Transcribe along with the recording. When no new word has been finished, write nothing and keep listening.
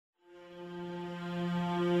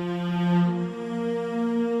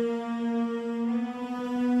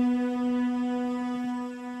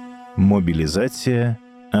Мобілізація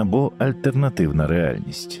або альтернативна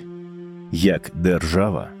реальність. Як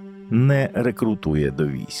держава не рекрутує до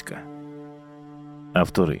війська.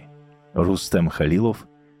 Автори – Рустем Халілов,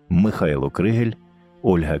 Михайло Кригель,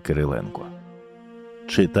 Ольга Кириленко.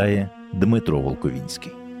 Читає Дмитро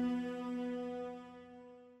Волковінський.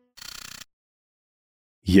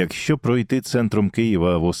 Якщо пройти центром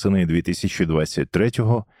Києва восени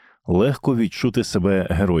 2023-го, легко відчути себе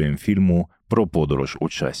героєм фільму про подорож у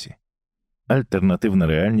часі. Альтернативна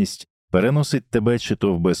реальність переносить тебе чи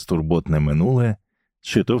то в безтурботне минуле,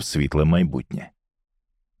 чи то в світле майбутнє.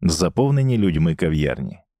 Заповнені людьми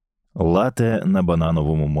кав'ярні, лате на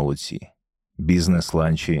банановому молоці,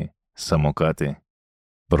 бізнес-ланчі, самокати.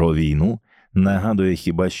 Про війну нагадує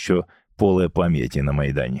хіба що поле пам'яті на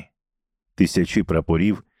Майдані. Тисячі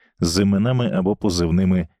прапорів з іменами або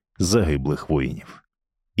позивними загиблих воїнів.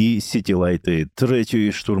 І сітілайти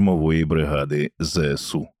 3-ї штурмової бригади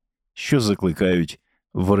ЗСУ, що закликають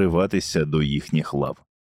вриватися до їхніх лав.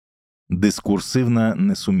 Дискурсивна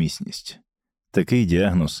несумісність. Такий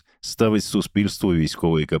діагноз ставить суспільству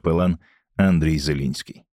військовий капелан Андрій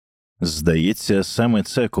Зелінський. Здається, саме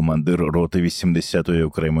це командир роти 80-ї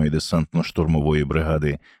окремої десантно-штурмової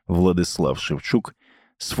бригади Владислав Шевчук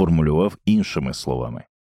сформулював іншими словами.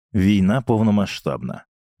 Війна повномасштабна,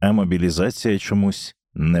 а мобілізація чомусь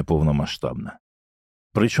неповномасштабна.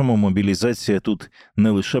 Причому мобілізація тут не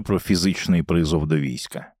лише про фізичний призов до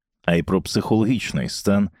війська, а й про психологічний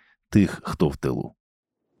стан тих, хто в тилу.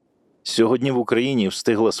 Сьогодні в Україні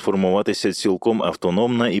встигла сформуватися цілком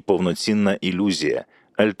автономна і повноцінна ілюзія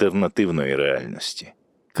альтернативної реальності,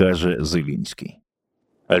 каже Зелінський.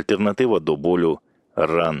 Альтернатива до болю,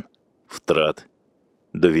 ран, втрат,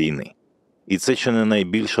 до війни. І це чи не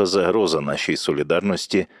найбільша загроза нашій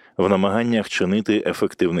солідарності в намаганнях чинити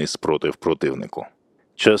ефективний спротив противнику.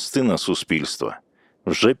 Частина суспільства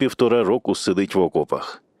вже 1,5 року сидить в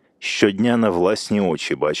окопах. Щодня на власні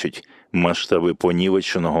очі бачить масштаби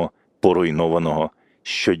понівеченого, поруйнованого,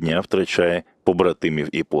 щодня втрачає побратимів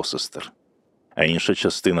і посестер. А інша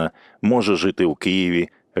частина може жити у Києві,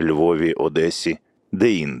 Львові, Одесі,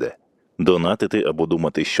 де-інде, донатити або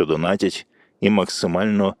думати, що донатять, і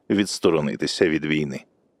максимально відсторонитися від війни.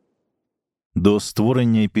 До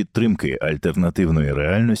створення і підтримки альтернативної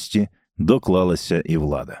реальності доклалася і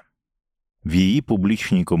влада. В її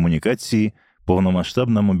публічній комунікації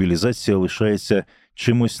повномасштабна мобілізація лишається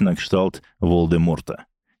чимось на кшталт Волдеморта,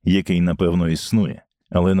 який, напевно, існує,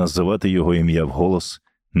 але називати його ім'я вголос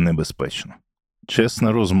небезпечно.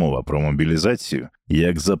 Чесна розмова про мобілізацію,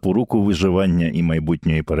 як запоруку виживання і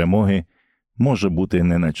майбутньої перемоги, може бути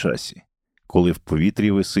не на часі, коли в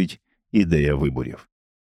повітрі висить ідея виборів.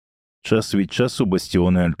 Час від часу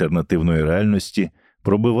бастіони альтернативної реальності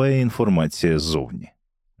пробиває інформація ззовні.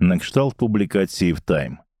 На кшталт публікації в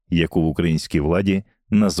 «Тайм», яку в українській владі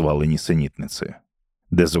назвали нісенітницею,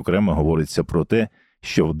 де, зокрема, говориться про те,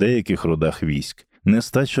 що в деяких родах військ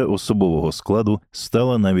нестача особового складу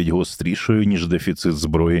стала навіть гострішою, ніж дефіцит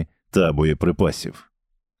зброї та боєприпасів.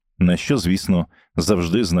 На що, звісно,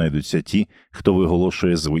 завжди знайдуться ті, хто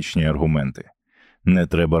виголошує звичні аргументи. Не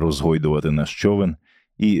треба розгойдувати наш човен,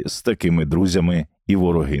 і з такими друзями і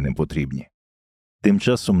вороги не потрібні. Тим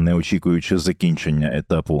часом, не очікуючи закінчення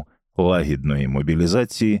етапу лагідної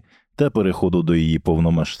мобілізації та переходу до її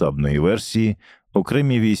повномасштабної версії,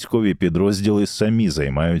 окремі військові підрозділи самі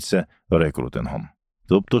займаються рекрутингом.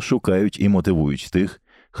 Тобто шукають і мотивують тих,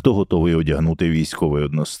 хто готовий одягнути військовий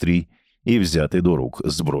однострій і взяти до рук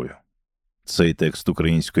зброю. Цей текст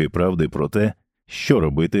 «Української правди» про те, що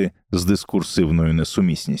робити з дискурсивною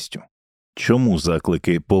несумісністю. Чому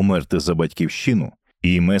заклики «померти за батьківщину»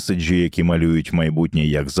 і меседжі, які малюють майбутнє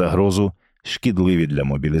як загрозу, шкідливі для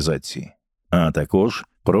мобілізації. А також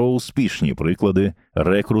про успішні приклади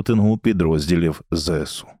рекрутингу підрозділів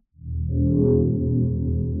ЗСУ.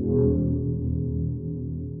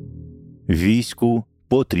 Війську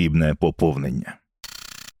потрібне поповнення.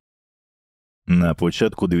 На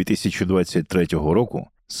початку 2023 року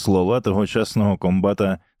слова тогочасного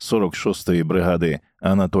комбата 46-ї бригади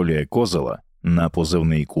Анатолія Козела на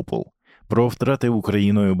позивний «Купол» про втрати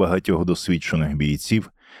Україною багатьох досвідчених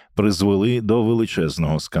бійців призвели до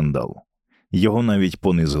величезного скандалу. Його навіть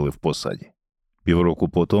понизили в посаді. Півроку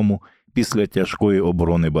по тому, після тяжкої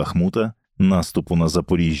оборони Бахмута, наступу на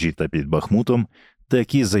Запоріжжі та під Бахмутом,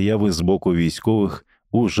 такі заяви з боку військових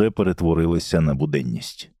уже перетворилися на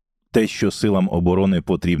буденність. Те, що силам оборони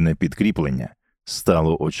потрібне підкріплення,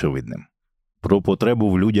 стало очевидним. Про потребу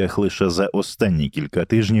в людях лише за останні кілька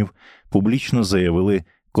тижнів публічно заявили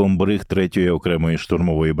комбриг 3-ї окремої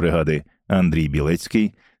штурмової бригади Андрій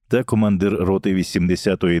Білецький та командир роти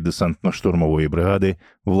 80-ї десантно-штурмової бригади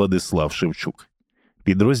Владислав Шевчук,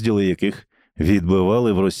 підрозділи яких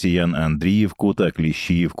відбивали в росіян Андріївку та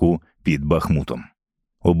Кліщіївку під Бахмутом.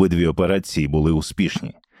 Обидві операції були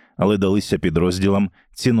успішні, але далися підрозділам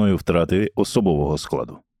ціною втрати особового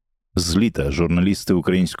складу. З літа журналісти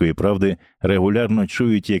 «Української правди» регулярно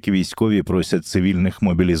чують, як військові просять цивільних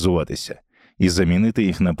мобілізуватися і замінити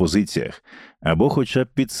їх на позиціях або хоча б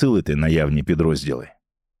підсилити наявні підрозділи.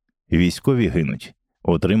 Військові гинуть,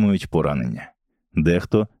 отримують поранення.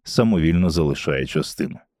 Дехто самовільно залишає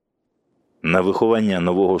частину. На виховання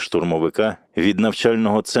нового штурмовика від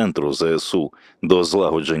навчального центру ЗСУ до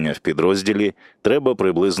злагодження в підрозділі треба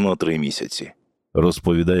приблизно 3 місяці,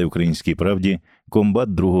 розповідає «Українській правді» комбат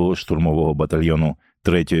 2-го штурмового батальйону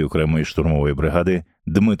 3-ї окремої штурмової бригади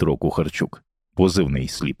Дмитро Кухарчук, позивний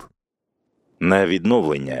 «Сліп». На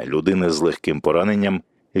відновлення людини з легким пораненням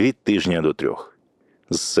від тижня до 3,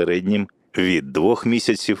 з середнім від 2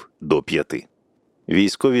 місяців до 5.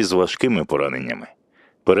 Військові з важкими пораненнями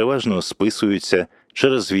переважно списуються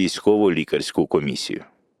через військово-лікарську комісію.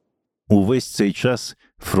 Увесь цей час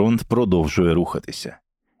фронт продовжує рухатися,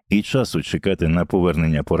 і часу чекати на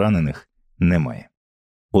повернення поранених немає.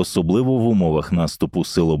 Особливо в умовах наступу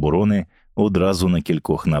сил оборони одразу на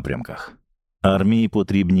кількох напрямках. Армії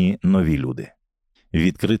потрібні нові люди.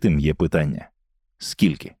 Відкритим є питання –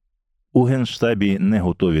 скільки? У Генштабі не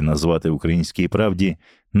готові назвати «Українській правді»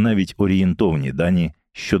 навіть орієнтовні дані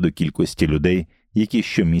щодо кількості людей, які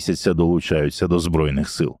щомісяця долучаються до Збройних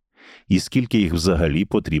сил, і скільки їх взагалі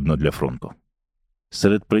потрібно для фронту.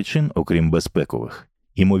 Серед причин, окрім безпекових,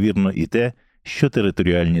 ймовірно і те, що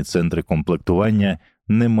територіальні центри комплектування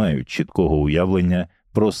не мають чіткого уявлення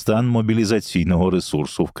про стан мобілізаційного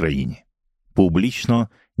ресурсу в країні. Публічно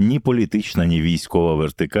ні політична, ні військова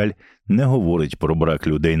вертикаль не говорить про брак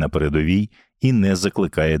людей на передовій і не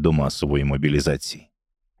закликає до масової мобілізації.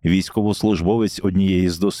 Військовослужбовець однієї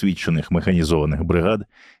з досвідчених механізованих бригад,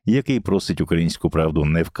 який просить «Українську правду»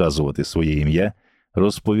 не вказувати своє ім'я,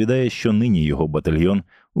 розповідає, що нині його батальйон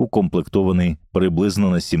укомплектований приблизно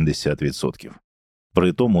на 70%.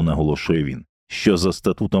 При тому, наголошує він, що за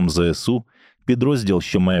статутом ЗСУ підрозділ,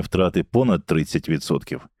 що має втрати понад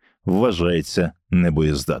 30%, вважається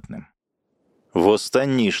небоєздатним. В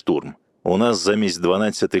останній штурм у нас замість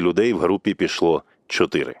 12 людей в групі пішло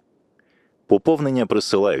 4. Поповнення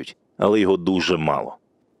присилають, але його дуже мало.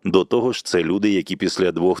 До того ж, це люди, які після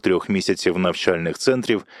 2-3 місяців навчальних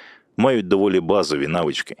центрів мають доволі базові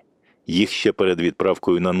навички. Їх ще перед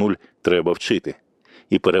відправкою на нуль треба вчити.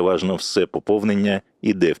 І переважно все поповнення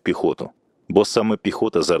йде в піхоту, бо саме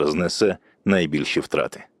піхота зараз несе найбільші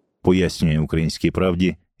втрати, пояснює «Українській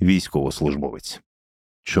правді» військовослужбовець.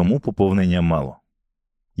 Чому поповнення мало?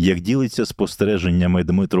 Як ділиться спостереженнями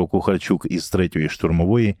Дмитро Кухарчук із 3-ї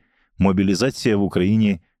штурмової, мобілізація в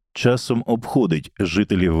Україні часом обходить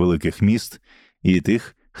жителів великих міст і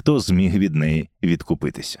тих, хто зміг від неї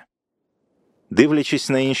відкупитися. Дивлячись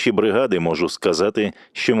на інші бригади, можу сказати,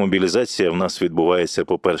 що мобілізація в нас відбувається,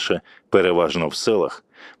 по-перше, переважно в селах,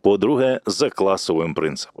 по-друге, за класовим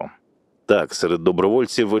принципом. Так, серед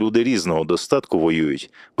добровольців люди різного достатку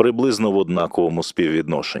воюють приблизно в однаковому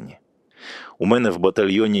співвідношенні. У мене в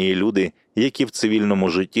батальйоні є люди, які в цивільному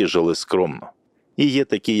житті жили скромно. І є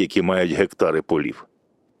такі, які мають гектари полів.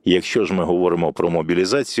 Якщо ж ми говоримо про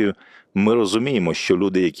мобілізацію, ми розуміємо, що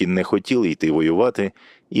люди, які не хотіли йти воювати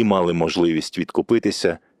і мали можливість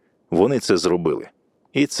відкупитися, вони це зробили.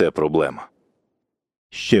 І це проблема.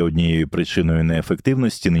 Ще однією причиною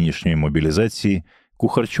неефективності нинішньої мобілізації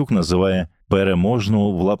Кухарчук називає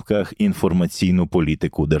 «переможну» в лапках інформаційну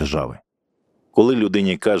політику держави. Коли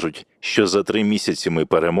людині кажуть, що за 3 місяці ми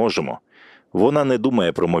переможемо, вона не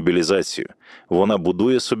думає про мобілізацію, вона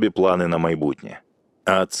будує собі плани на майбутнє.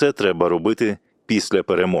 А це треба робити після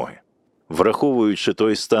перемоги. Враховуючи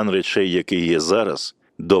той стан речей, який є зараз,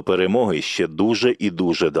 до перемоги ще дуже і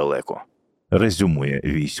дуже далеко, резюмує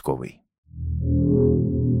військовий.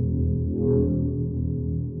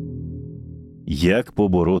 Як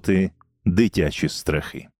побороти дитячі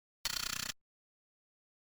страхи?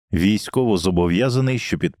 Військовозобов'язаний,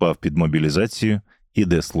 що підпав під мобілізацію,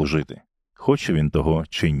 іде служити, хоче він того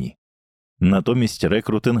чи ні. Натомість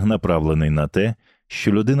рекрутинг направлений на те,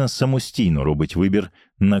 що людина самостійно робить вибір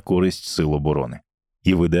на користь сил оборони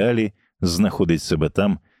і в ідеалі знаходить себе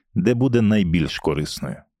там, де буде найбільш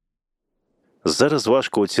корисною. Зараз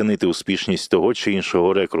важко оцінити успішність того чи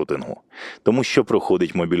іншого рекрутингу, тому що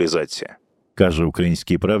проходить мобілізація, каже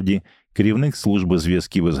 «Українській правді» керівник служби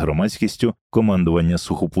зв'язків із громадськістю командування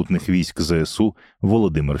сухопутних військ ЗСУ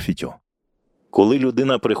Володимир Фітьо. Коли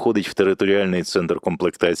людина приходить в територіальний центр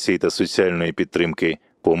комплектації та соціальної підтримки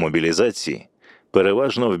По мобілізації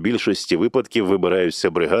переважно в більшості випадків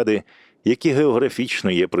вибираються бригади, які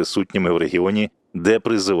географічно є присутніми в регіоні, де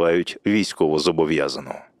призивають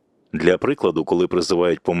військовозобов'язаного. Для прикладу, коли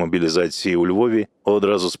призивають по мобілізації у Львові,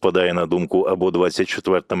 одразу спадає на думку або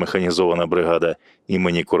 24-та механізована бригада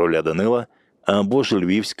імені короля Данила, або ж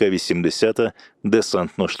Львівська 80-та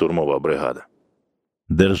десантно-штурмова бригада.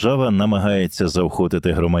 Держава намагається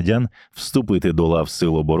заохотити громадян вступити до лав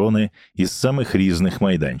Сил оборони із самих різних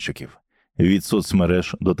майданчиків – від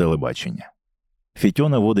соцмереж до телебачення. Фітьо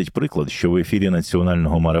наводить приклад, що в ефірі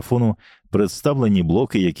національного марафону представлені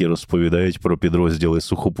блоки, які розповідають про підрозділи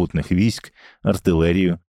сухопутних військ,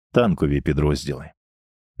 артилерію, танкові підрозділи.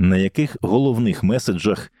 На яких головних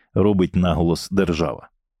меседжах робить наголос держава?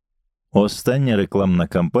 Остання рекламна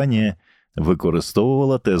кампанія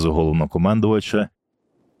використовувала тезу головнокомандувача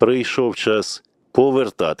 «Прийшов час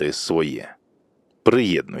повертати своє.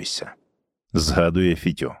 Приєднуйся», згадує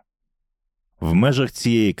Фітьо. В межах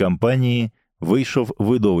цієї кампанії вийшов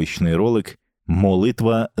видовищний ролик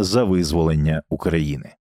 «Молитва за визволення України».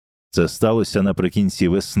 Це сталося наприкінці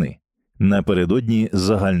весни, напередодні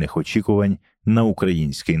загальних очікувань на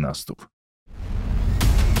український наступ.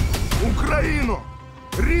 Україно!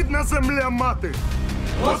 Рідна земля мати!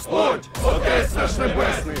 Господь, Отець наш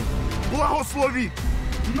Небесний, благословіть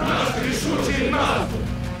наш рішучий наступ,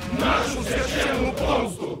 нашу священну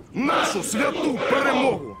помсту, нашу святу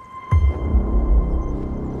перемогу!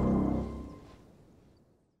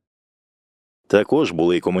 Також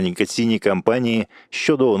були й комунікаційні кампанії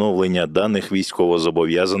щодо оновлення даних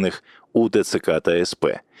військовозобов'язаних у ТЦК та СП,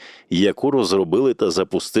 яку розробили та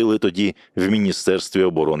запустили тоді в Міністерстві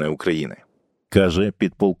оборони України, каже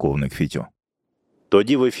підполковник Фітьо.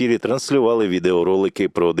 Тоді в ефірі транслювали відеоролики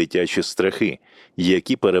про дитячі страхи,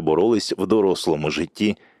 які переборолись в дорослому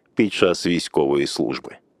житті під час військової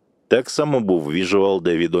служби. Так само був віжуал,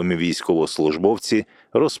 де відомі військовослужбовці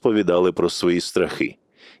розповідали про свої страхи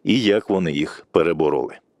і як вони їх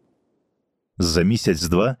перебороли. За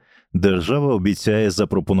місяць-два держава обіцяє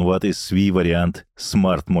запропонувати свій варіант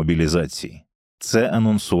смарт-мобілізації. Це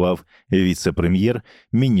анонсував віце-прем'єр,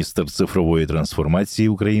 міністр цифрової трансформації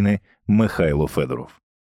України Михайло Федоров.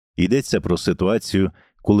 Йдеться про ситуацію,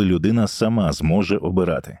 коли людина сама зможе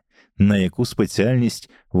обирати, на яку спеціальність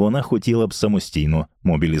вона хотіла б самостійно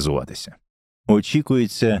мобілізуватися.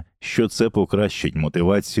 Очікується, що це покращить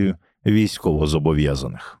мотивацію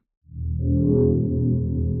військовозобов'язаних.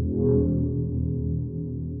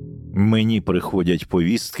 Мені приходять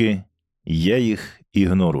повістки, я їх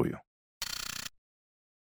ігнорую.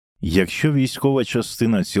 Якщо військова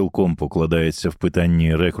частина цілком покладається в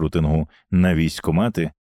питанні рекрутингу на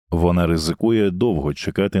військкомати, вона ризикує довго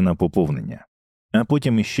чекати на поповнення, а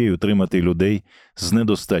потім іще й утримати людей з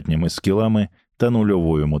недостатніми скілами та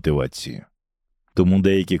нульовою мотивацією. Тому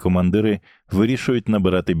деякі командири вирішують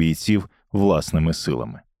набирати бійців власними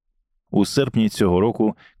силами. У серпні цього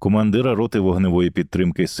року командира роти вогневої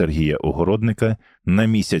підтримки Сергія Огородника на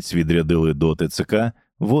місяць відрядили до ТЦК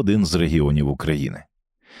в один з регіонів України.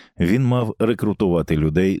 Він мав рекрутувати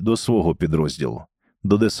людей до свого підрозділу,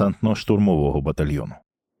 до десантно-штурмового батальйону.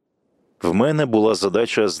 В мене була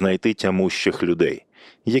задача знайти тямущих людей,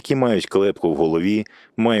 які мають клепку в голові,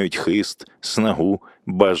 мають хист, снагу,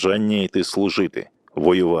 бажання йти служити,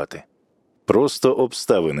 воювати. Просто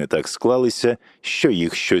обставини так склалися, що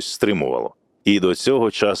їх щось стримувало. І до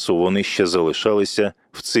цього часу вони ще залишалися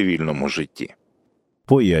в цивільному житті.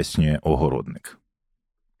 Пояснює Огородник.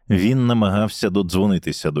 Він намагався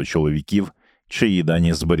додзвонитися до чоловіків, чиї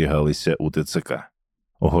дані зберігалися у ТЦК.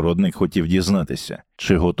 Огородник хотів дізнатися,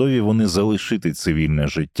 чи готові вони залишити цивільне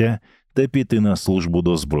життя та піти на службу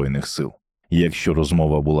до Збройних сил. Якщо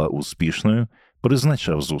розмова була успішною,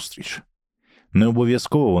 призначав зустріч. Не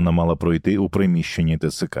обов'язково вона мала пройти у приміщенні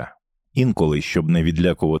ТЦК. Інколи, щоб не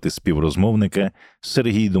відлякувати співрозмовника,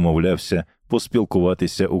 Сергій домовлявся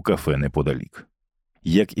поспілкуватися у кафе неподалік.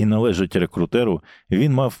 Як і належить рекрутеру,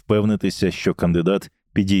 він мав впевнитися, що кандидат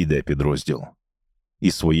підійде підрозділу.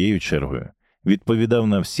 І своєю чергою відповідав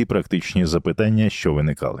на всі практичні запитання, що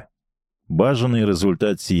виникали. Бажаний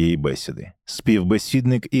результат цієї бесіди.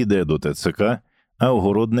 Співбесідник іде до ТЦК, а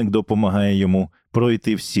Огородник допомагає йому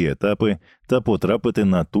пройти всі етапи та потрапити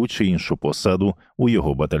на ту чи іншу посаду у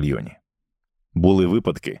його батальйоні. Були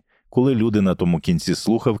випадки, коли люди на тому кінці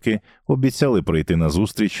слухавки обіцяли прийти на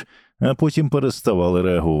зустріч, а потім переставали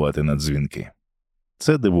реагувати на дзвінки.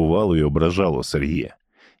 Це дивувало і ображало Сергія,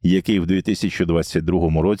 який в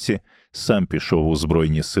 2022 році сам пішов у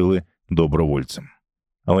Збройні сили добровольцем.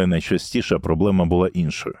 Але найчастіша проблема була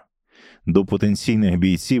іншою. До потенційних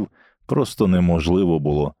бійців просто неможливо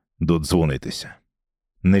було додзвонитися.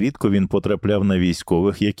 Нерідко він потрапляв на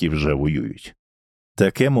військових, які вже воюють.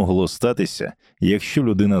 Таке могло статися, якщо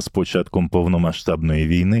людина з початком повномасштабної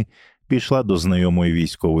війни пішла до знайомої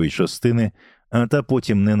військової частини, а та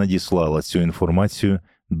потім не надіслала цю інформацію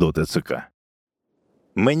до ТЦК.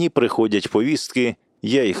 Мені приходять повістки,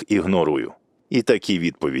 я їх ігнорую. І такі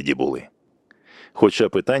відповіді були. Хоча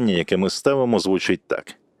питання, яке ми ставимо, звучить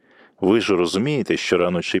так. Ви ж розумієте, що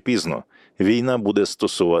рано чи пізно війна буде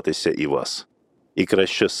стосуватися і вас. І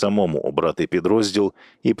краще самому обрати підрозділ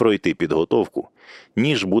і пройти підготовку,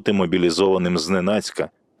 ніж бути мобілізованим зненацька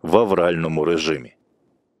в авральному режимі,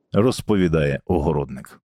 розповідає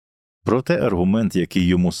Огородник. Проте аргумент, який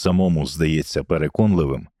йому самому здається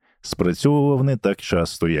переконливим, спрацьовував не так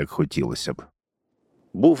часто, як хотілося б.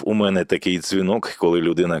 Був у мене такий дзвінок, коли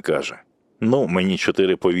людина каже: «Ну, мені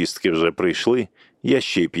 4 повістки вже прийшли, я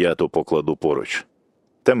ще й 5-ту покладу поруч.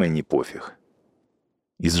 Та мені пофіг».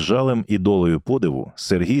 Із жалем і долею подиву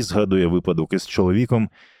Сергій згадує випадок із чоловіком,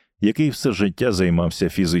 який все життя займався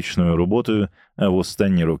фізичною роботою, а в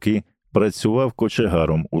останні роки працював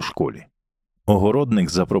кочегаром у школі. Огородник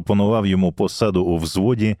запропонував йому посаду у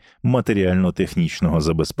взводі матеріально-технічного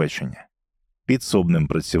забезпечення – підсобним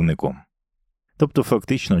працівником. Тобто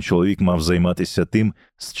фактично чоловік мав займатися тим,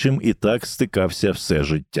 з чим і так стикався все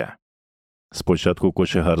життя. Спочатку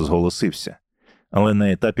кочегар зголосився, але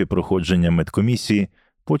на етапі проходження медкомісії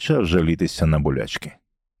почав жалітися на болячки.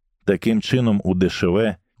 Таким чином у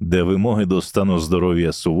ДШВ, де вимоги до стану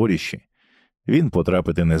здоров'я суворіші, він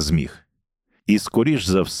потрапити не зміг. І скоріш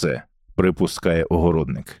за все, припускає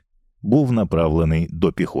Огородник, був направлений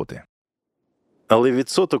до піхоти. Але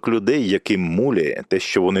відсоток людей, яким муляє те,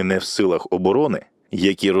 що вони не в силах оборони,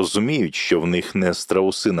 які розуміють, що в них не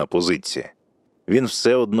страусина позиція, він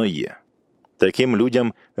все одно є. Таким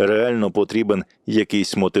людям реально потрібен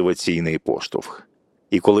якийсь мотиваційний поштовх.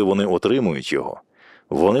 І коли вони отримують його,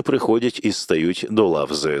 вони приходять і стають до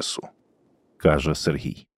лав ЗСУ, каже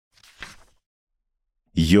Сергій.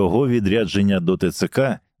 Його відрядження до ТЦК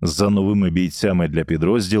за новими бійцями для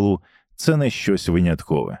підрозділу – це не щось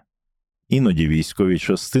виняткове. Іноді військові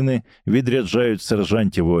частини відряджають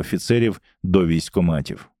сержантів і офіцерів до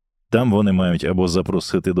військкоматів. Там вони мають або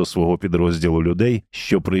запросити до свого підрозділу людей,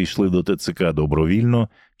 що прийшли до ТЦК добровільно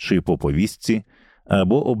чи по повістці,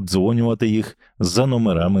 або обдзвонювати їх за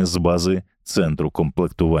номерами з бази центру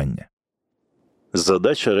комплектування.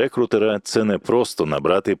 Задача рекрутера – це не просто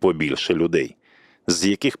набрати побільше людей, з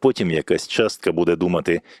яких потім якась частка буде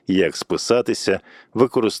думати, як списатися,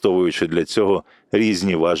 використовуючи для цього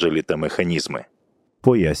різні важелі та механізми,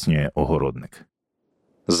 пояснює Огородник.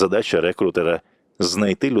 Задача рекрутера –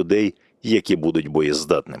 знайти людей, які будуть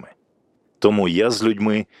боєздатними. Тому я з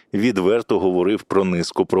людьми відверто говорив про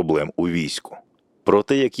низку проблем у війську, про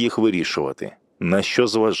те, як їх вирішувати, на що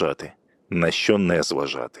зважати, на що не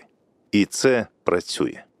зважати. І це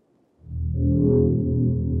працює.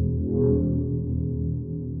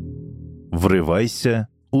 Вривайся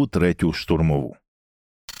у 3-ю штурмову.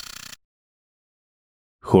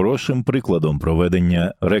 Хорошим прикладом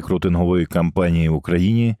проведення рекрутингової кампанії в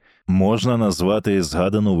Україні можна назвати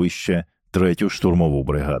згадану вище 3-ю штурмову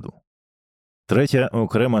бригаду. 3-я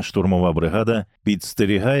окрема штурмова бригада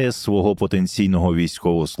підстерігає свого потенційного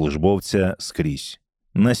військовослужбовця скрізь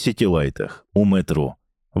 – на сітілайтах, у метро,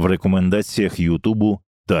 в рекомендаціях Ютубу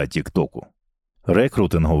та Тіктоку.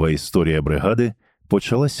 Рекрутингова історія бригади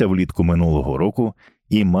почалася влітку минулого року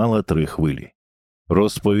і мала 3 хвилі.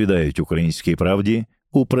 Розповідають «Українській правді»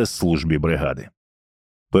 у прес-службі бригади.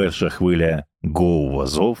 Перша хвиля «Go в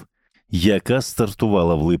Азов», яка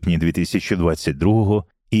стартувала в липні 2022-го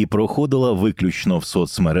і проходила виключно в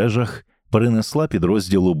соцмережах, перенесла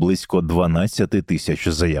підрозділу близько 12 тисяч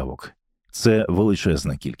заявок. Це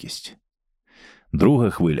величезна кількість. Друга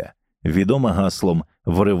хвиля, відома гаслом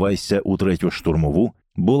 «Вривайся у 3-ю штурмову»,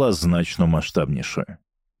 була значно масштабнішою.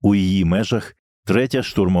 У її межах 3-я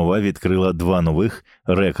штурмова відкрила 2 нових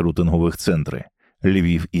рекрутингових центри –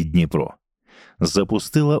 Львів і Дніпро.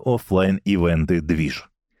 Запустила офлайн-івенти «Двіж»,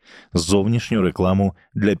 зовнішню рекламу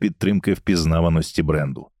для підтримки впізнаваності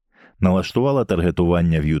бренду, налаштувала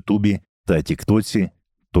таргетування в Ютубі та Тіктоці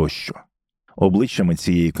тощо. Обличчями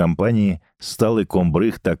цієї кампанії стали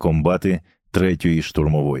комбриг та комбати 3-ї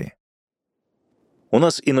штурмової. У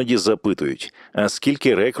нас іноді запитують, а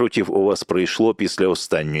скільки рекрутів у вас прийшло після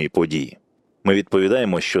останньої події? Ми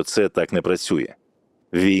відповідаємо, що це так не працює.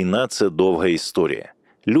 Війна – це довга історія.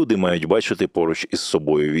 Люди мають бачити поруч із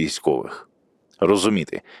собою військових.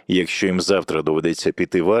 Розуміти, якщо їм завтра доведеться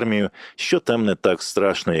піти в армію, що там не так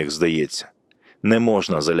страшно, як здається. Не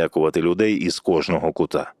можна залякувати людей із кожного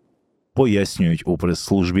кута. Пояснюють у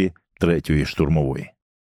прес-службі 3-ї штурмової.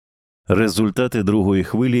 Результати другої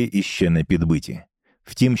хвилі іще не підбиті.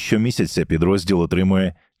 Втім, щомісяця підрозділ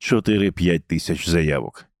отримує 4-5 тисяч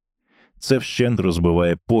заявок. Це вщент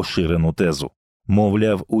розбиває поширену тезу.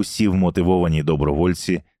 Мовляв, усі вмотивовані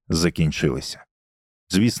добровольці закінчилися.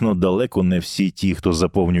 Звісно, далеко не всі ті, хто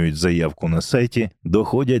заповнюють заявку на сайті,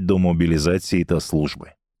 доходять до мобілізації та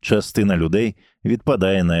служби. Частина людей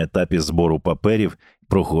відпадає на етапі збору паперів,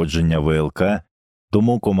 проходження ВЛК,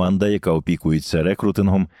 тому команда, яка опікується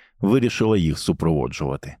рекрутингом, вирішила їх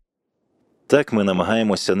супроводжувати. Так ми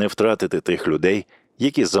намагаємося не втратити тих людей,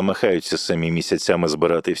 які замахаються самі місяцями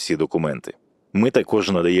збирати всі документи. Ми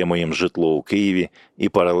також надаємо їм житло у Києві і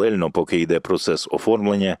паралельно, поки йде процес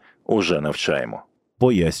оформлення, уже навчаємо,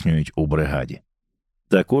 пояснюють у бригаді.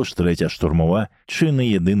 Також 3-я штурмова – чи не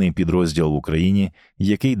єдиний підрозділ в Україні,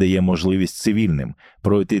 який дає можливість цивільним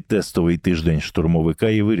пройти тестовий тиждень штурмовика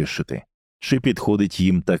і вирішити, чи підходить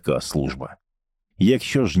їм така служба.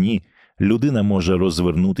 Якщо ж ні, людина може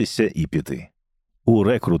розвернутися і піти. У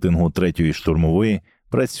рекрутингу 3-ї штурмової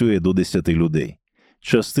працює до 10 людей,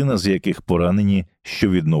 частина з яких поранені, що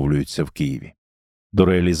відновлюються в Києві. До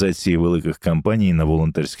реалізації великих кампаній на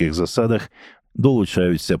волонтерських засадах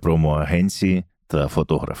долучаються промо-агенції та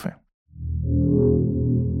фотографи.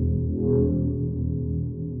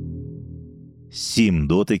 7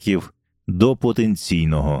 дотиків до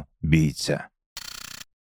потенційного бійця.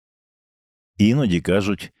 Іноді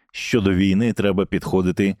кажуть, що до війни треба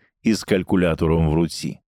підходити із калькулятором в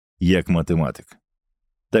руці, як математик.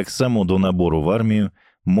 Так само до набору в армію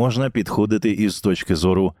можна підходити із точки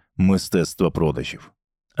зору мистецтва продажів.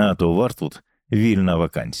 А товар тут – вільна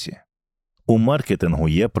вакансія. У маркетингу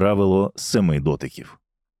є правило 7 дотиків.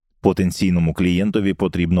 Потенційному клієнтові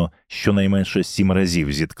потрібно щонайменше 7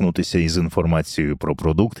 разів зіткнутися із інформацією про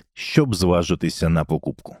продукт, щоб зважитися на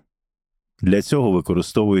покупку. Для цього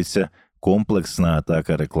використовується комплексна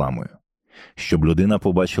атака рекламою, щоб людина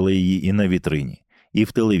побачила її і на вітрині, і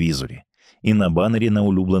в телевізорі, і на банері на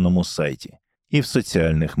улюбленому сайті, і в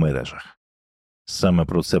соціальних мережах. Саме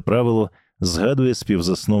про це правило згадує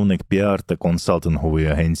співзасновник піар та консалтингової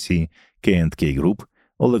агенції K&K Group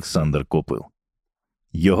Олександр Копил.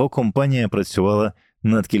 Його компанія працювала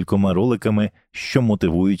над кількома роликами, що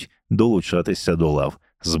мотивують долучатися до лав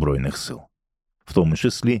Збройних сил, в тому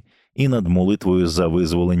числі і над молитвою за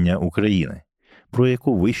визволення України, про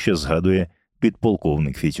яку вище згадує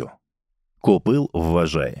підполковник Фітьо. Копил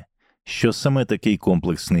вважає, що саме такий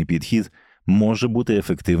комплексний підхід може бути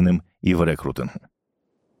ефективним і в рекрутингу.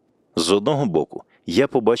 З одного боку, я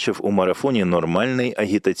побачив у марафоні нормальний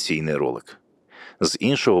агітаційний ролик. З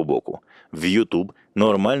іншого боку, в YouTube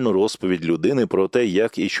нормальну розповідь людини про те,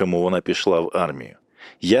 як і чому вона пішла в армію,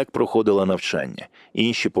 як проходила навчання,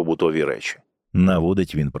 інші побутові речі.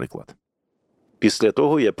 Наводить він приклад. Після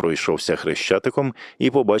того я пройшовся Хрещатиком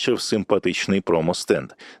і побачив симпатичний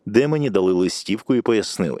промо-стенд, де мені дали листівку і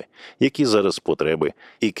пояснили, які зараз потреби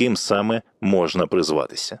і ким саме можна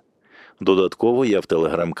призватися. Додатково я в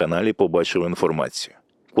телеграм-каналі побачив інформацію.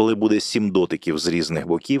 Коли буде 7 дотиків з різних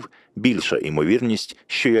боків, більша ймовірність,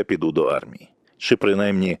 що я піду до армії. Чи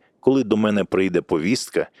принаймні, коли до мене прийде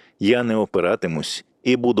повістка, я не опиратимусь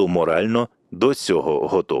і буду морально до цього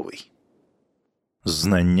готовий.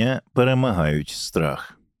 Знання перемагають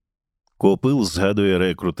страх. Копил згадує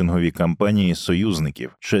рекрутингові кампанії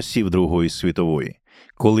союзників часів Другої світової,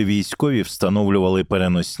 коли військові встановлювали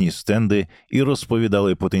переносні стенди і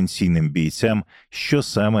розповідали потенційним бійцям, що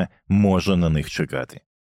саме може на них чекати.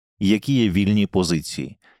 Які є вільні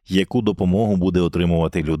позиції, яку допомогу буде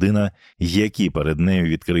отримувати людина, які перед нею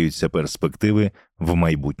відкриються перспективи в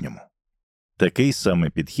майбутньому. Такий саме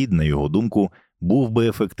підхід, на його думку, був би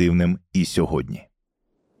ефективним і сьогодні.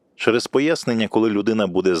 Через пояснення, коли людина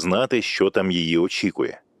буде знати, що там її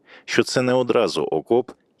очікує, що це не одразу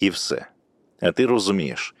окоп і все. А ти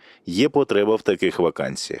розумієш, є потреба в таких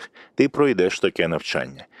вакансіях, ти пройдеш таке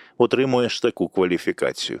навчання, отримуєш таку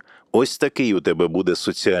кваліфікацію, ось такий у тебе буде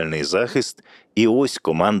соціальний захист і ось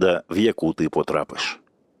команда, в яку ти потрапиш.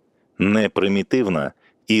 Не примітивна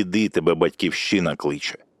 «іди тебе батьківщина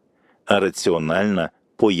кличе», а раціональна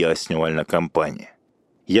пояснювальна кампанія.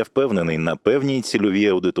 Я впевнений, на певній цільовій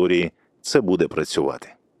аудиторії це буде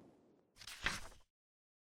працювати.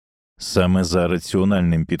 Саме за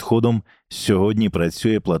раціональним підходом сьогодні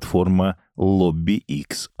працює платформа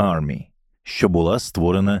LobbyX Army, що була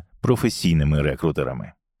створена професійними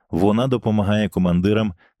рекрутерами. Вона допомагає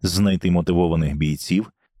командирам знайти мотивованих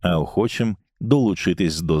бійців, а охочим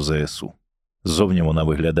долучитись до ЗСУ. Зовні вона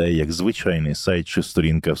виглядає як звичайний сайт чи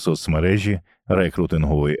сторінка в соцмережі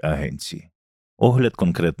рекрутингової агенції. Огляд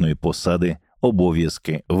конкретної посади,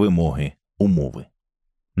 обов'язки, вимоги, умови.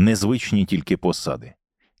 Незвичні тільки посади.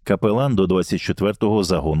 капелан до 24-го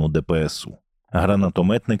загону ДПСУ,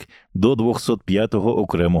 гранатометник до 205-го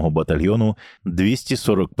окремого батальйону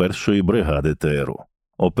 241-ї бригади ТРО,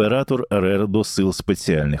 оператор РР до Сил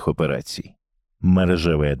спеціальних операцій,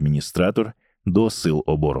 мережевий адміністратор до Сил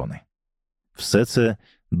оборони. Все це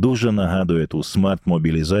дуже нагадує ту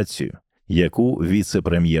смарт-мобілізацію, яку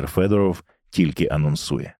віце-прем'єр Федоров тільки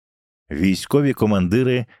анонсує. Військові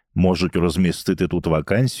командири можуть розмістити тут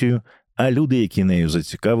вакансію, а люди, які нею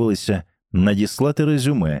зацікавилися, надіслати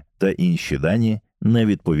резюме та інші дані на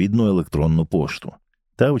відповідну електронну пошту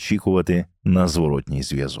та очікувати на зворотній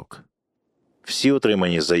зв'язок. Всі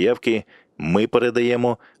отримані заявки ми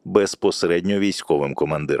передаємо безпосередньо військовим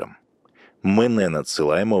командирам. Ми не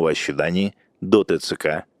надсилаємо ваші дані до ТЦК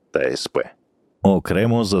та СП.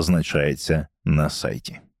 Окремо зазначається на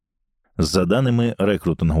сайті. За даними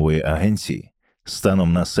рекрутингової агенції,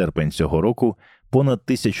 станом на серпень цього року понад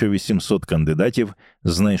 1800 кандидатів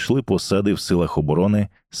знайшли посади в силах оборони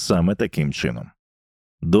саме таким чином.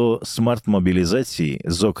 До смарт-мобілізації,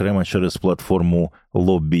 зокрема через платформу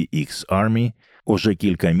Lobby X Army, уже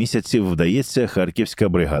кілька місяців вдається Харківська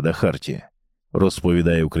бригада «Хартія»,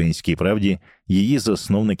 розповідає «Українській правді» її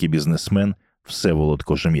засновник і бізнесмен Всеволод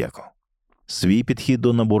Кожем'яко. Свій підхід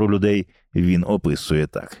до набору людей він описує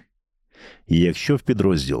так. Якщо в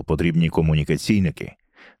підрозділ потрібні комунікаційники,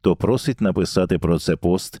 то просить написати про це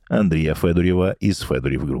пост Андрія Федорєва із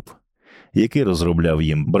Федорів Груп, який розробляв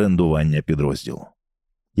їм брендування підрозділу.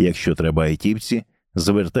 Якщо треба айтівці,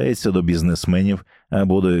 звертається до бізнесменів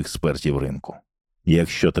або до експертів ринку.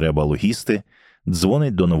 Якщо треба логісти,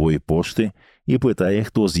 дзвонить до Нової пошти і питає,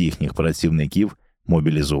 хто з їхніх працівників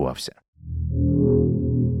мобілізувався.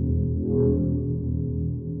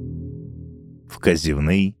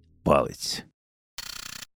 Вказівний палець.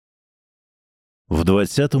 В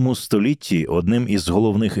 20 столітті одним із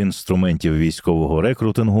головних інструментів військового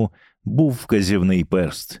рекрутингу був вказівний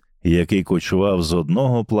перст, який кочував з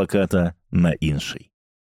одного плаката на інший.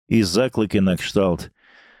 І заклики на кшталт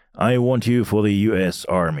 «I want you for the US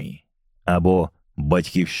Army» або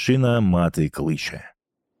 «Батьківщина мати кличе».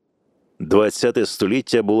 20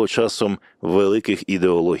 століття було часом великих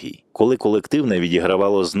ідеологій, коли колективне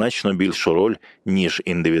відігравало значно більшу роль, ніж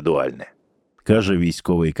індивідуальне, каже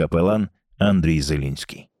військовий капелан Андрій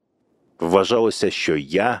Зелінський. Вважалося, що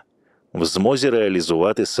я в змозі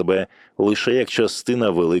реалізувати себе лише як частина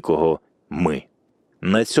великого «ми».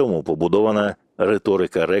 На цьому побудована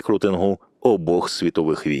риторика рекрутингу обох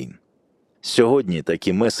світових війн. Сьогодні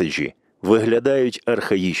такі меседжі виглядають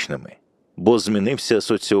архаїчними, бо змінився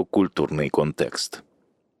соціокультурний контекст.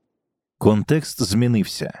 Контекст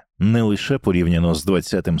змінився не лише порівняно з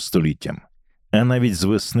 20-м століттям, а навіть з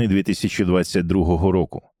весни 2022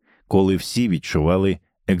 року, коли всі відчували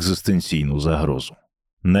екзистенційну загрозу.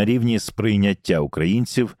 На рівні сприйняття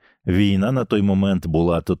українців війна на той момент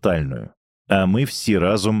була тотальною, а ми всі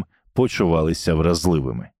разом почувалися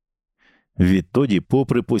вразливими. Відтоді,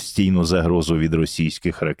 попри постійну загрозу від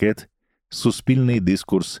російських ракет, суспільний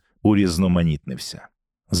дискурс урізноманітнився.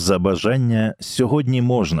 За бажання сьогодні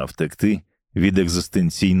можна втекти від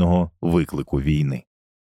екзистенційного виклику війни.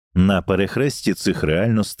 На перехресті цих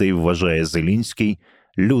реальностей, вважає Зелінський,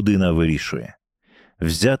 людина вирішує –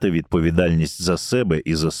 взяти відповідальність за себе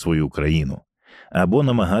і за свою країну, або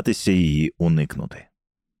намагатися її уникнути.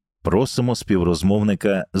 Просимо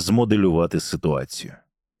співрозмовника змоделювати ситуацію.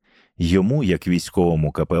 Йому, як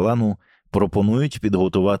військовому капелану, пропонують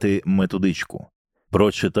підготувати методичку,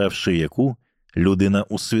 прочитавши яку, людина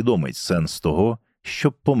усвідомить сенс того,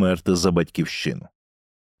 щоб померти за батьківщину.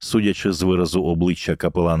 Судячи з виразу обличчя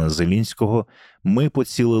капелана Зелінського, ми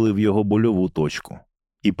поцілили в його больову точку.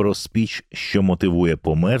 І про спіч, що мотивує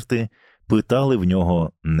померти, питали в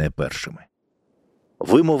нього не першими.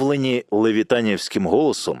 Вимовлені левітанівським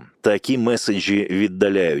голосом, такі меседжі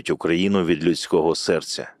віддаляють Україну від людського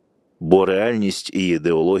серця, бо реальність і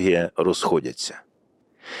ідеологія розходяться.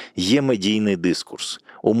 Є медійний дискурс,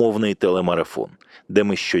 умовний телемарафон, де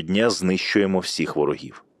ми щодня знищуємо всіх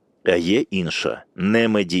ворогів. А є інша,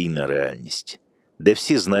 немедійна реальність, де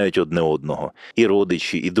всі знають одне одного, і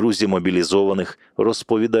родичі, і друзі мобілізованих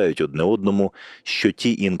розповідають одне одному, що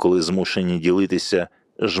ті інколи змушені ділитися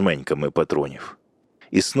жменьками патронів.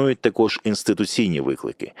 Існують також інституційні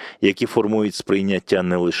виклики, які формують сприйняття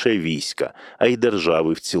не лише війська, а й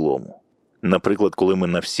держави в цілому. Наприклад, коли ми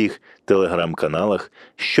на всіх телеграм-каналах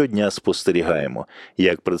щодня спостерігаємо,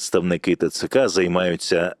 як представники ТЦК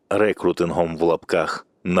займаються рекрутингом в лапках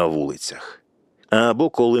на вулицях. Або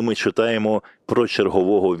коли ми читаємо про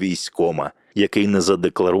чергового військкома, який не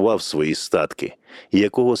задекларував свої статки, і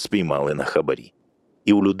якого спіймали на хабарі.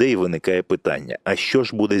 І у людей виникає питання, а що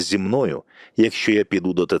ж буде зі мною, якщо я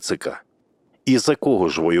піду до ТЦК? І за кого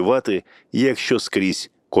ж воювати, якщо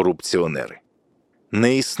скрізь корупціонери?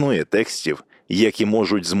 Не існує текстів, які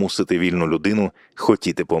можуть змусити вільну людину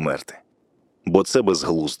хотіти померти. Бо це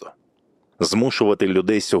безглуздо. Змушувати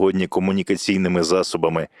людей сьогодні комунікаційними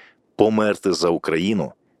засобами померти за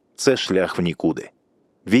Україну – це шлях в нікуди.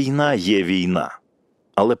 Війна є війна,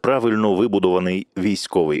 але правильно вибудований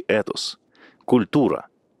військовий етос, культура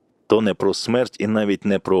 – то не про смерть і навіть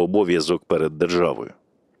не про обов'язок перед державою.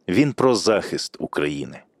 Він про захист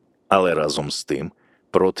України, але разом з тим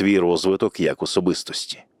про твій розвиток як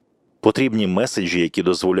особистості. Потрібні меседжі, які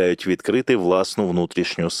дозволяють відкрити власну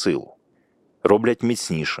внутрішню силу. Роблять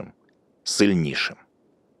міцнішим, сильнішим.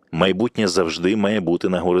 Майбутнє завжди має бути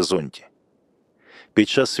на горизонті. Під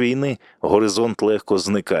час війни горизонт легко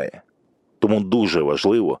зникає. Тому дуже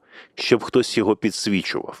важливо, щоб хтось його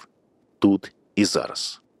підсвічував. Тут і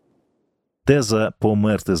зараз. Теза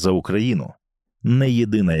 «померти за Україну» не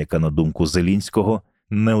єдина, яка, на думку Зелінського,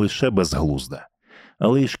 не лише безглузда,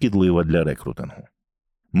 але й шкідлива для рекрутингу.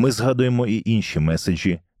 Ми згадуємо і інші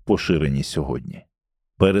меседжі, поширені сьогодні.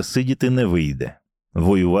 Пересидіти не вийде,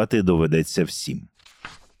 воювати доведеться всім.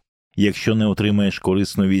 Якщо не отримаєш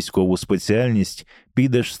корисну військову спеціальність,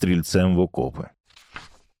 підеш стрільцем в окопи.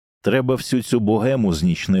 Треба всю цю богему з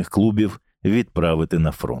нічних клубів відправити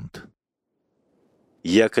на фронт.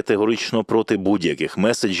 Я категорично проти будь-яких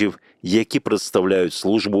меседжів, які представляють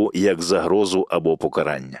службу як загрозу або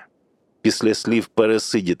покарання. Після слів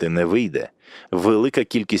 «пересидіти не вийде» велика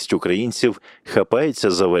кількість українців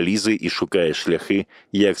хапається за валізи і шукає шляхи,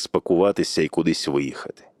 як спакуватися і кудись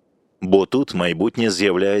виїхати. Бо тут майбутнє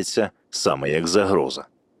з'являється саме як загроза.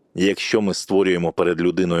 Якщо ми створюємо перед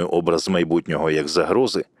людиною образ майбутнього як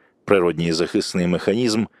загрози, природній захисний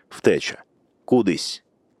механізм – втеча. Кудись,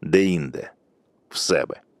 де-інде, в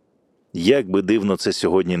себе. Як би дивно це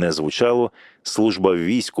сьогодні не звучало, служба в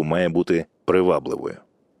війську має бути привабливою.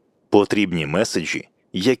 Потрібні меседжі,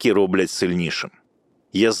 які роблять сильнішим.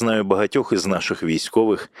 Я знаю багатьох із наших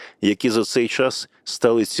військових, які за цей час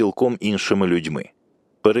стали цілком іншими людьми,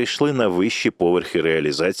 перейшли на вищі поверхи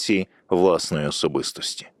реалізації власної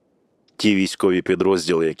особистості. Ті військові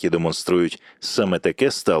підрозділи, які демонструють саме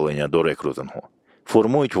таке ставлення до рекрутингу,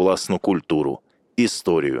 формують власну культуру,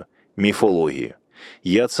 історію, міфологію.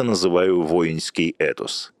 Я це називаю воїнський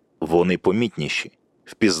етос. Вони помітніші,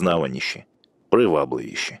 впізнаваніші,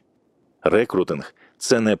 привабливіші. Рекрутинг –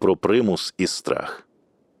 це не про примус і страх,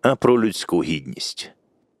 а про людську гідність.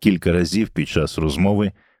 Кілька разів під час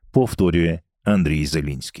розмови повторює Андрій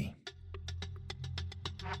Зелінський.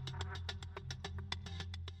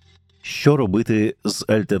 Що робити з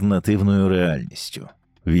альтернативною реальністю,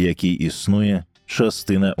 в якій існує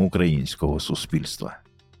частина українського суспільства?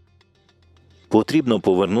 Потрібно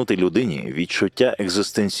повернути людині відчуття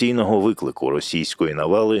екзистенційного виклику російської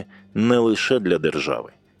навали не лише для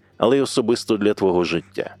держави, але й особисто для твого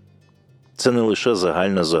життя. Це не лише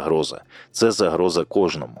загальна загроза, це загроза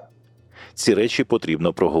кожному. Ці речі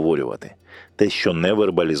потрібно проговорювати. Те, що не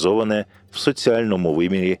вербалізоване, в соціальному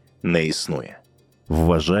вимірі не існує.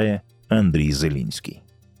 Вважає Андрій Зелінський.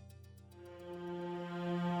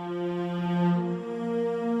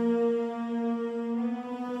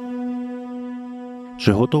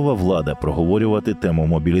 Чи готова влада проговорювати тему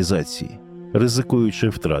мобілізації, ризикуючи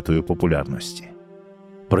втратою популярності?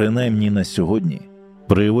 Принаймні на сьогодні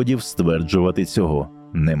приводів стверджувати цього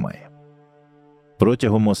немає.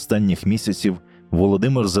 Протягом останніх місяців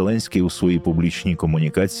Володимир Зеленський у своїй публічній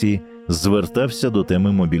комунікації звертався до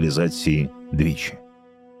теми мобілізації двічі.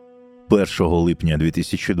 1 липня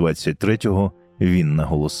 2023-го він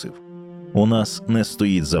наголосив: «У нас не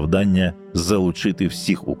стоїть завдання залучити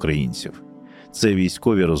всіх українців. Це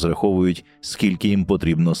військові розраховують, скільки їм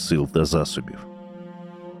потрібно сил та засобів».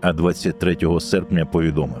 А 23 серпня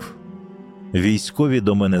повідомив: «Військові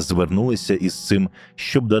до мене звернулися із цим,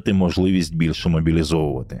 щоб дати можливість більше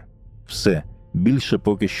мобілізовувати. Все, більше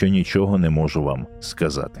поки що нічого не можу вам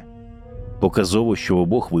сказати». Показово, що в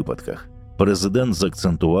обох випадках президент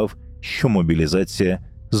заакцентував, що мобілізація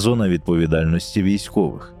 – зона відповідальності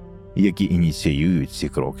військових, які ініціюють ці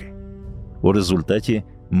кроки. У результаті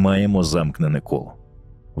маємо замкнене коло.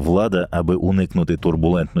 Влада, аби уникнути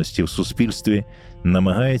турбулентності в суспільстві,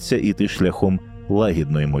 намагається іти шляхом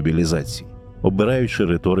лагідної мобілізації, обираючи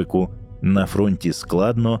риторику «на фронті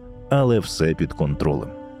складно, але все під контролем».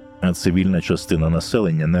 А цивільна частина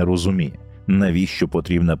населення не розуміє, навіщо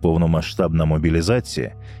потрібна повномасштабна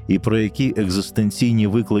мобілізація і про які екзистенційні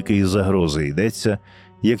виклики і загрози йдеться,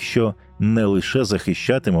 якщо не лише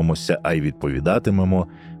захищатимемося, а й відповідатимемо,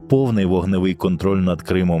 повний вогневий контроль над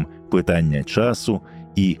Кримом – питання часу,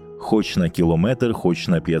 І хоч на кілометр, хоч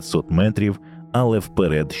на 500 метрів, але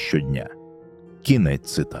вперед щодня.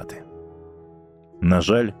 Кінець цитати. На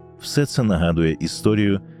жаль, все це нагадує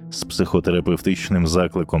історію з психотерапевтичним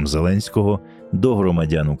закликом Зеленського до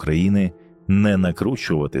громадян України не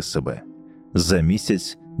накручувати себе за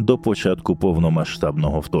місяць до початку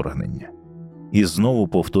повномасштабного вторгнення. І знову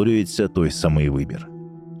повторюється той самий вибір.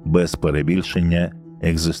 Без перебільшення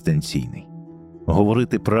екзистенційний.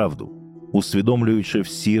 Говорити правду, усвідомлюючи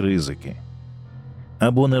всі ризики.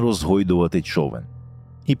 Або не розгойдувати човен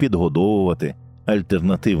і підгодовувати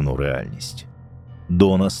альтернативну реальність.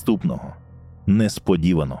 До наступного,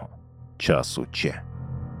 несподіваного часу Че.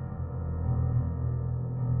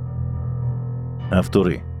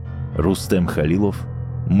 Автори: Рустем Халілов,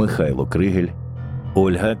 Михайло Кригель,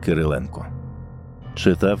 Ольга Кириленко.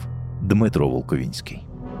 Читав Дмитро Волковінський.